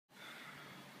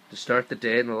To start the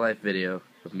day in the life video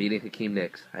of meeting Hakeem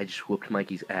Nicks, I just whooped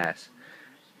Mikey's ass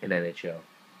in NHL.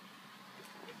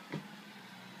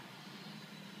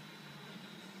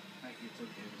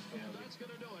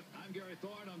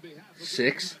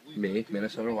 Six, me,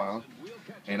 Minnesota Wild.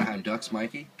 Anaheim Ducks,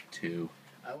 Mikey, 2.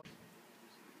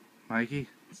 Mikey,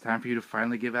 it's time for you to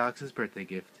finally give Alex his birthday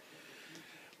gift.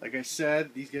 Like I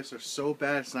said, these gifts are so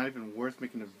bad it's not even worth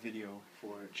making a video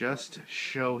for it. Just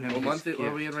show him What his month gift.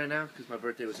 are we in right now? Because my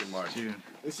birthday was in March. June.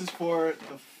 This is for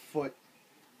the foot.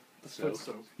 The Soap. foot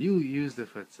soap. You use the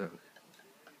foot soak.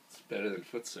 It's better than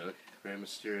Foot Soak. Rey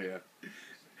Mysterio.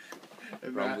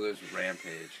 And Rumblers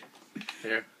Rampage.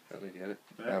 Here, let me get it.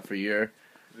 That- Now for your...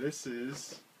 This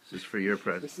is for your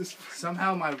present. this is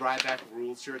Somehow my Ryback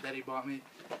Rules shirt that he bought me.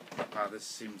 Wow, this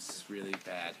seems really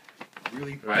bad.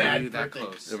 really Right. Are bad. you that birthday.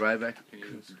 close? The Ryback. Can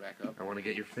you back up? I want to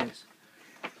get your face.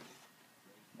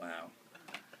 Wow.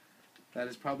 That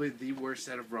is probably the worst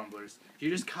set of Rumblers. You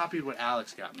just copied what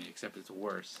Alex got me, except it's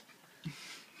worse.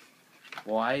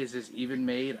 Why is this even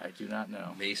made? I do not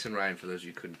know. Mason Ryan, for those of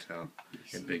you who couldn't tell,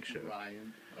 in Big Show.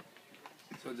 Ryan.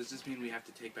 So does this mean we have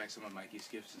to take back some of Mikey's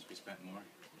gifts since we spent more?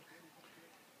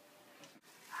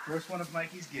 First one of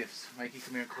Mikey's gifts. Mikey,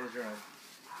 come here and close your eyes.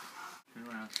 Turn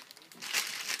around.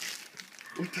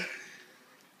 What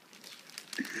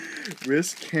the?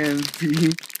 Risk can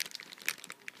be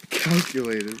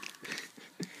calculated.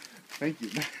 Thank you.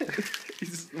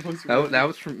 This is the most That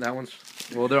was from... That one's...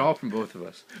 Well, they're all from both of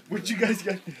us. Where'd you guys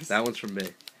get this? That one's from me.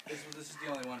 This is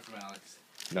the only one from Alex.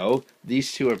 No,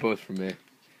 these two are both from me.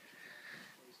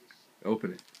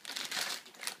 Open it.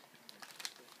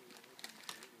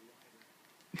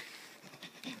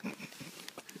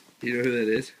 You know who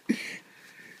that is?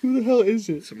 Who the hell is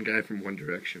it? Some guy from One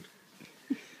Direction.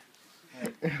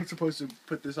 I'm supposed to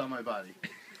put this on my body.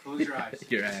 Close your eyes.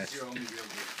 Your This ass. is your only real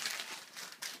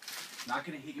gift. Not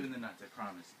gonna hit you in the nuts, I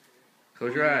promise.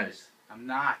 Close your eyes. I'm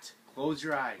not. Close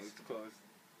your eyes. It's closed.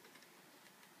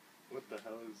 What the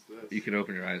hell is this? You can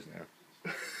open your eyes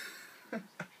now.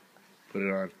 Put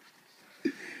it on.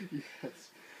 Yes.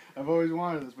 I've always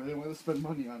wanted this, but I didn't want to spend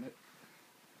money on it.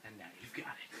 And now you've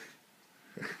got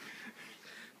it.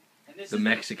 And this The is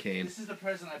Mexican. This is the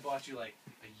present I bought you like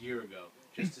a year ago,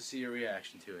 just to see your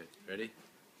reaction to it. Ready?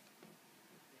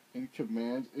 In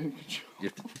command, in control. You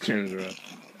have to turn it around.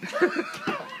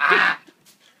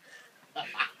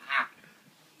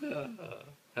 I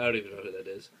don't even know who that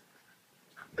is.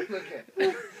 Look at.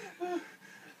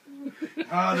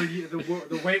 Ah,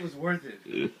 the wait was worth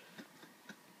it.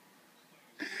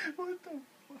 What the?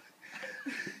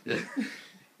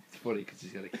 It's funny because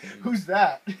he's got a camera. Who's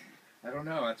that? I don't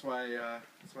know. That's why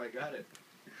I got it.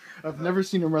 I've never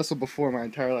seen him wrestle before in my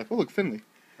entire life. Oh, look, Finley.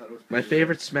 Thought it was My pretty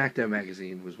favorite SmackDown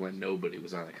magazine was when nobody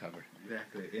was on the cover. good.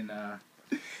 Exactly. In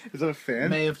Is that a fan?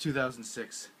 May of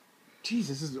 2006. Jeez,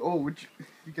 this is. Oh, would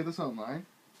you get this online?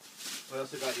 I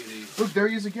also got you these. Look, there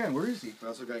he is again. Where is he? I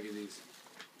also got you these.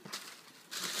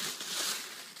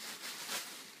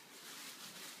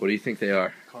 What do you think they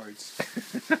are? Cards.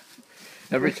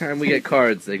 Every time we get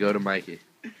cards, they go to Mikey,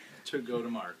 To go to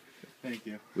Mark. Thank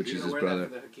you. which You is gonna his wear brother. that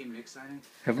for the Hakeem Nicks signing?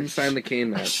 Have him sign the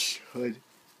cane I match. should.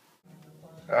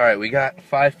 Alright, we got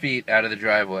 5 feet out of the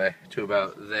driveway to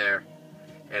about there,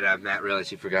 and Matt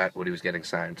realized he forgot what he was getting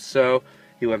signed. So,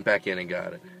 he went back in and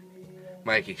got it.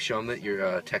 Mikey, show him that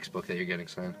your textbook that you're getting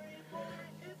signed.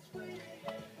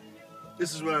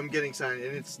 This is what I'm getting signed,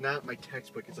 and it's not my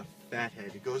textbook. It's a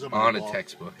fathead. It goes on my On a wall.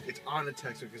 textbook. It's on a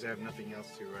textbook because I have nothing else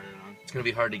to write it on. It's going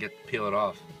to be hard to peel it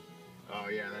off. Oh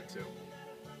yeah, that too.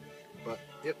 But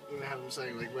yep, I'm gonna have him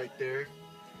sign like right there.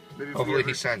 Maybe if we Hopefully ever-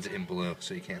 he signs it in blue,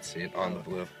 so you can't see it on the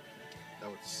blue.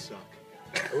 That would suck.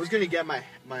 I was gonna get my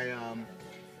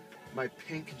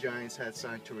pink Giants hat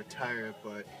signed to retire it,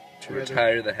 but To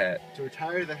retire the hat.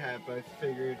 the hat. But I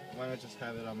figured why not just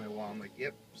have it on my wall? I'm like,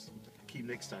 yep, Hakeem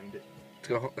Nicks signed it.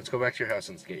 Let's go back to your house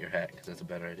and get your hat, because that's a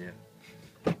better idea.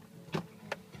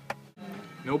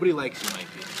 Nobody likes you,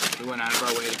 Mikey. We went out of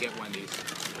our way to get Wendy's.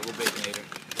 Double baconator.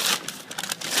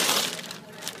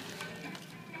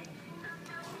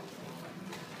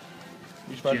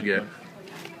 What'd you get?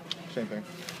 Same thing.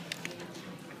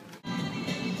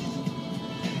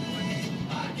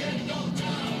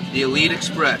 The Elite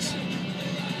Express.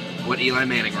 What Eli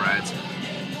Manning rides.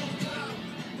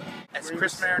 As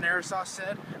Chris Marinara Sauce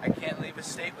said, I can't leave a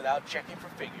state without checking for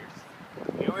figures.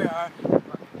 Here we are,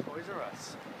 fucking Toys R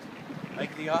Us.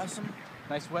 Like the awesome,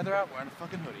 nice weather out, wearing a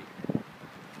fucking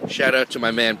hoodie. Shout out to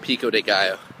my man Pico de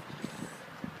Gallo.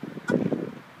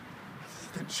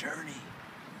 The journey.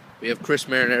 We have Chris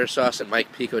Marinara Sauce and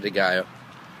Mike Pico de Gallo.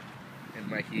 And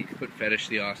Mikey put Fetish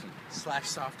the Awesome. /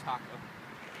 soft taco.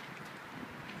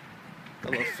 I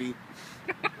love feet.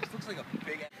 This looks like a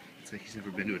big. It's like he's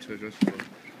never been to a Toys R Us before.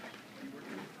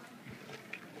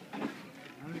 I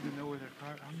don't even know where their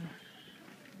car.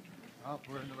 Oh,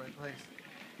 we're in the right place.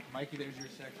 Mikey, there's your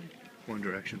section. One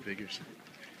Direction figures.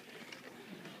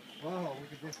 Whoa,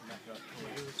 look at this.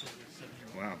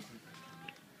 Wow.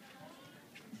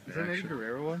 Is that Eddie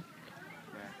Guerrero one?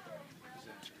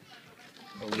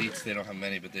 Elites, they don't have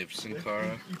many, but they have Sin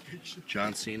Cara,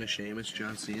 John Cena, Sheamus,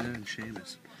 John Cena, and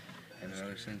Sheamus. And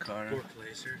another Sin Cara. Pork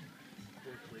Laser.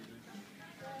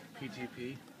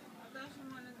 PTP.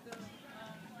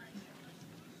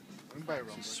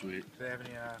 This is sweet. Do they have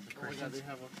any Christians?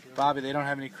 Bobby, they don't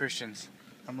have any Christians.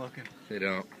 I'm looking. They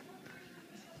don't.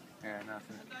 Yeah,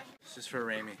 nothing. This is for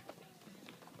Ramey.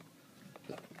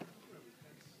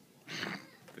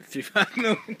 $55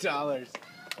 million.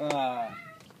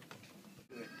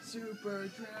 Super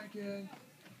Dragon.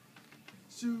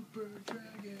 Super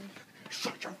Dragon.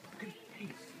 Shut your fucking face.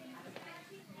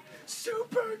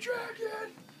 Super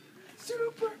Dragon.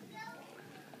 Super.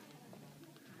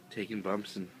 Taking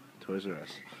bumps in Toys R Us.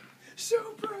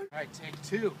 Super. Alright, take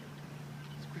 2.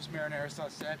 As Chris Marinaro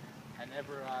said, I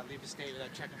never leave a state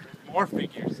without checking for more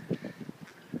figures.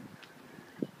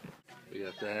 We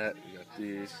got that. We got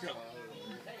these.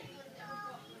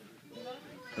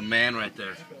 The man right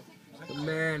there. The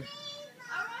man. Is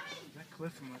that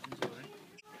Cliff from Legends of Light?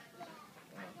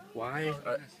 Why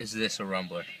is this a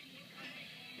Rumbler?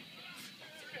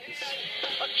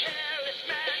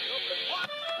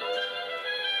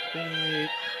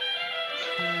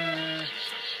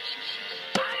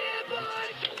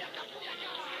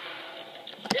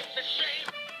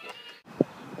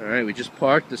 Alright, we just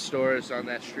parked. The store is on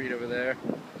that street over there.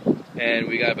 And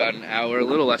we got about an hour, a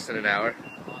little less than an hour.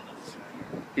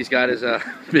 He's got his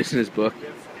business book. We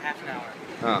have half an hour.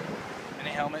 Oh, Any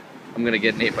helmet? I'm gonna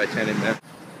get an 8x10 in there. What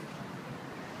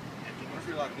if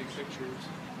you're like big pictures?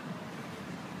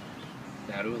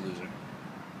 Now to a loser.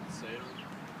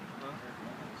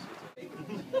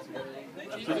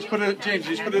 Just put it, James,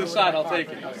 just put it aside, I'll take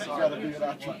it. You gotta be an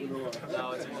entrepreneur.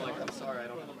 No, it's more like, I'm sorry, I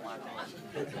don't have a black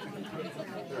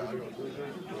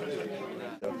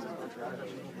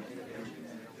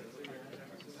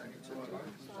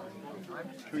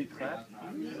Tweet clap.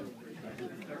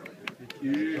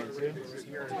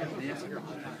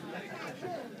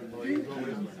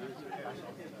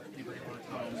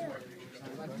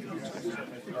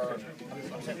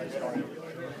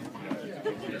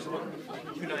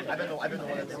 I've been the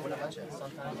one that's going to mention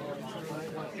sometimes.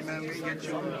 Hey man, we get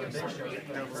you a big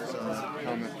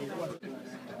helmet.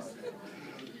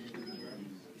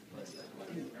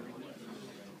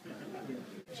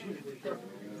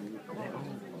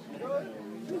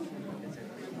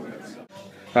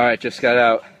 Alright, just got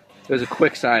out. It was a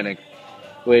quick signing.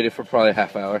 Waited for probably a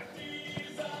half hour.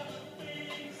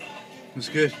 It was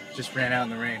good. Just ran out in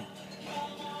the rain.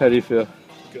 How do you feel?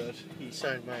 Good. He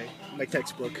signed my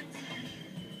textbook.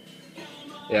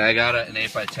 Yeah, I got an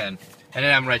 8x10. And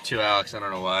then I'm right to Alex. I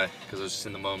don't know why, because I was just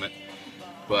in the moment.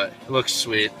 But it looks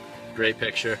sweet. Great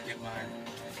picture. Get mine.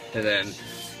 And then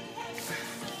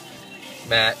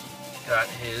Matt got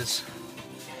his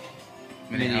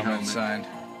Mini helmet helmet. signed.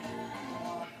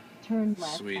 Turn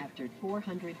left Sweet. after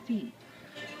 400 feet.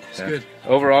 It's good.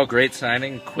 Overall, great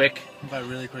signing. Quick. About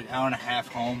really quick, hour and a half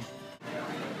home.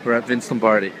 We're at Vince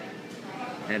Lombardi.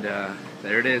 And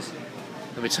there it is.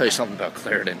 Let me tell you something about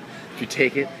Clarendon. If you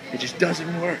take it, it just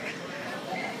doesn't work.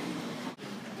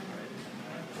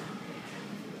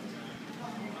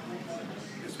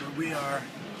 That's where we are.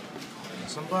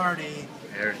 Lombardi.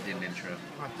 There's an intro.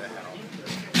 What the hell?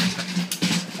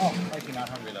 Oh, like you're not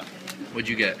hungry though. What'd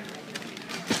you get?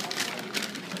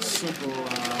 Simple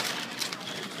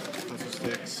pretzel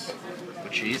sticks.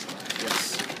 With cheese?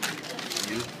 Yes.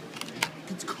 You?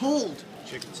 It's cold.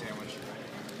 Chicken sandwich.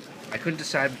 I couldn't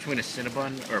decide between a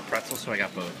Cinnabon or a pretzel, so I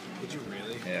got both. Did you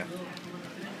really? Yeah.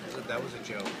 That was a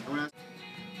joke.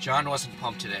 John wasn't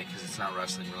pumped today because it's not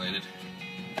wrestling related.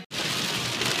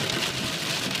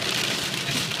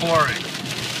 It's pouring.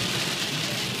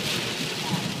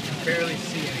 You can barely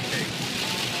see anything.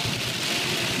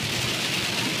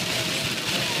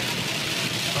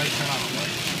 Why turn on the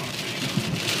light?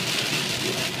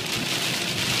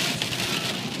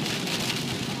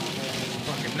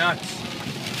 Fucking nuts.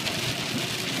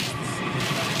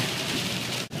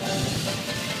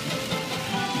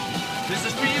 This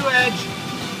is for you, Edge.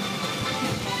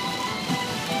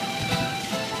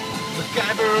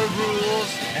 MacGyver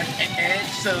rules and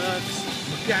Edge sucks.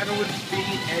 MacGyver would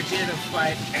beat Edge in a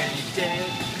fight any day,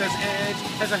 cause Edge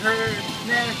has a hurt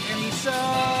neck and he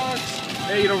sucks.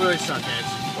 Hey, you don't really suck, Edge.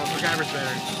 Well, MacGyver's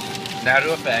better. Now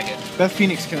to a faggot. Beth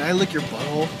Phoenix, can I lick your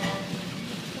butthole?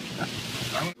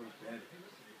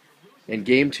 And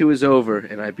game 2 is over,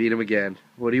 and I beat him again.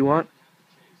 What do you want?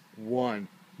 One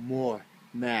more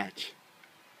match.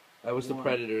 I was the One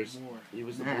Predators. more He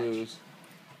was the match. Blues.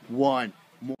 One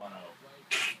more.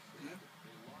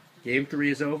 Game 3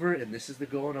 is over, and this is the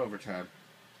goal in overtime.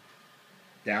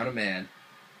 Down a man.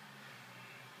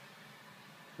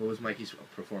 What was Mikey's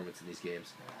performance in these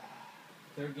games?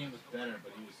 Third game was better,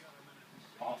 but he was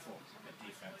awful at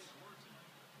defense.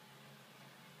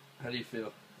 How do you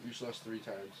feel? You just lost 3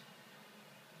 times.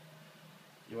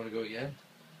 You want to go again?